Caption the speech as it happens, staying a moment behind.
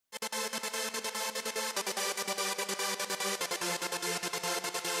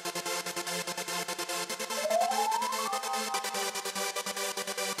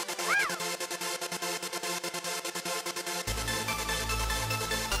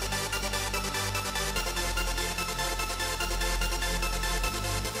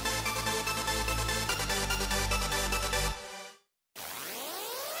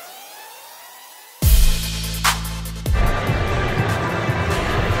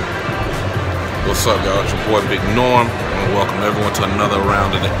What's up, y'all? It's your boy Big Norm. I want to welcome everyone to another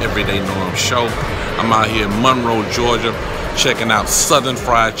round of the Everyday Norm Show. I'm out here in Monroe, Georgia, checking out Southern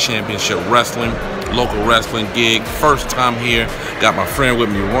Fried Championship Wrestling, local wrestling gig. First time here. Got my friend with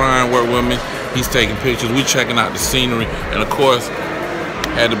me, Ryan, work with me. He's taking pictures. We checking out the scenery, and of course,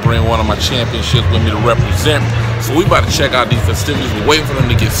 had to bring one of my championships with me to represent. So we about to check out these festivities. We're waiting for them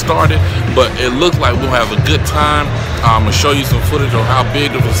to get started, but it looks like we'll have a good time. I'm gonna show you some footage of how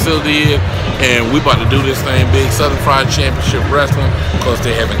big the facility is, and we about to do this thing big. Southern Fried Championship Wrestling, because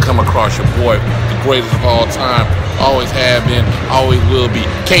they haven't come across your boy, the greatest of all time. Always have been, always will be.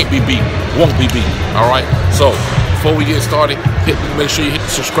 Can't be beat, won't be beat. All right. So before we get started, make sure you hit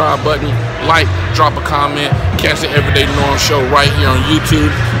the subscribe button, like, drop a comment, catch the Everyday Norm Show right here on YouTube.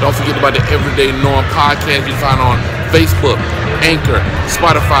 Don't forget about the Everyday Norm podcast you find on Facebook, Anchor,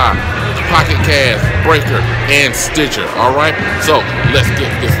 Spotify, Pocket Cast, Breaker, and Stitcher. All right, so let's get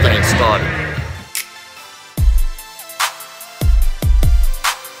this thing started.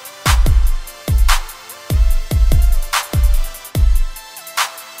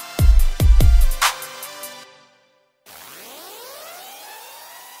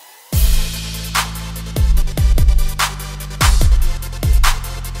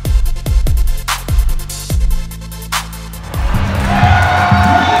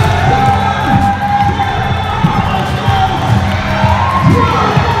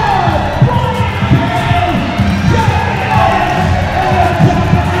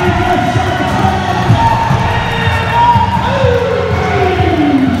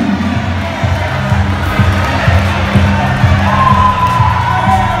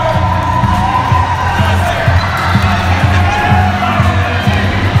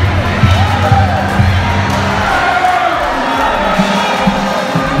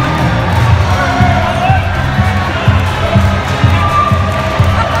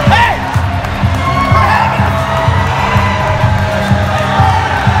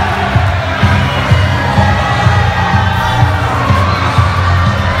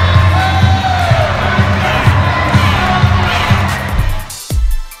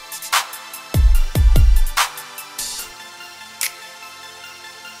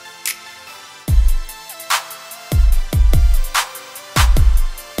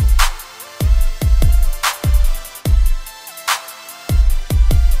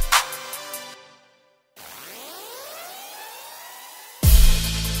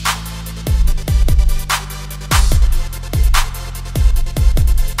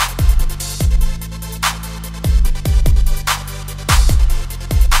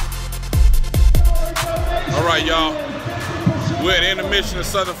 Alright, y'all, we're at intermission of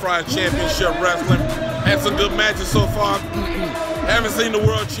Southern Fried Championship Wrestling. Had some good matches so far. Haven't seen the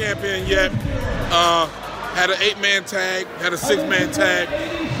world champion yet. Had an 8-man tag, had a 6-man tag,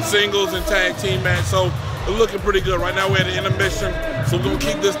 singles and tag team match. So we're looking pretty good. Right now we're at the intermission, so we're gonna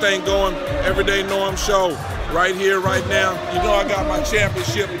keep this thing going. Everyday Norm Show, right here, right now. You know I got my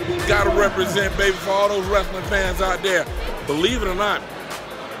championship. Gotta represent, baby, for all those wrestling fans out there. Believe it or not,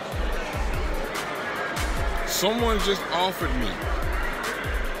 someone just offered me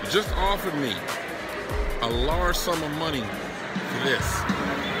a large sum of money for this.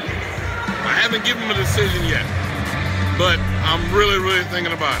 I haven't given them a decision yet, but I'm really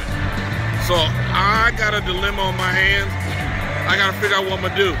thinking about it. So I got a dilemma on my hands. I gotta figure out what I'm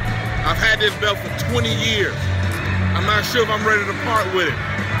gonna do. I've had this belt for 20 years. I'm not sure if I'm ready to part with it.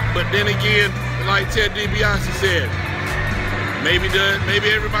 But then again, like Ted DiBiase said, maybe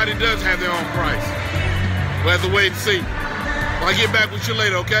everybody does have their own price. We'll have to wait and see. Well, I'll get back with you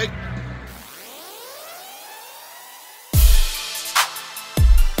later, okay?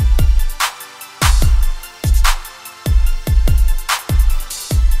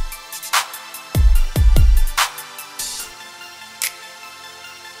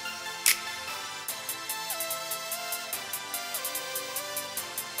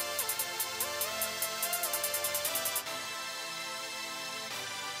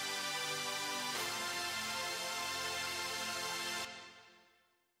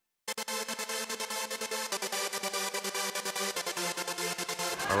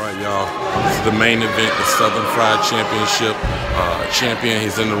 All right, y'all, this is the main event, the Southern Fried Championship. Champion,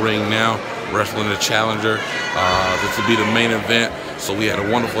 he's in the ring now, wrestling the challenger. This will be the main event. So we had a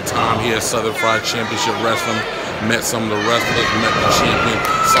wonderful time here at Southern Fried Championship Wrestling. Met some of the wrestlers, met the champion,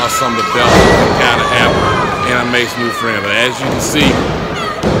 saw some of the belts kind of happen, and I made some new friends. But as you can see,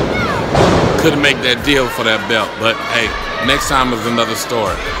 couldn't make that deal for that belt. But hey, Next time is another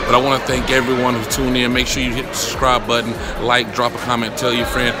story. But I want to thank everyone who tuned in. Make sure you hit the subscribe button, like, drop a comment, tell your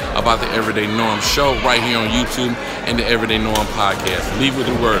friend about the Everyday Norm Show right here on YouTube and the Everyday Norm Podcast. Leave with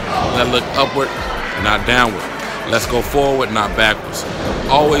the word. Let's look upward, not downward. Let's go forward, not backwards.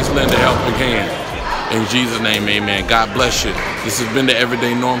 Always lend a helping hand. In Jesus' name, amen. God bless you. This has been the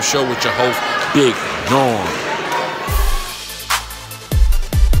Everyday Norm Show with your host, Big Norm.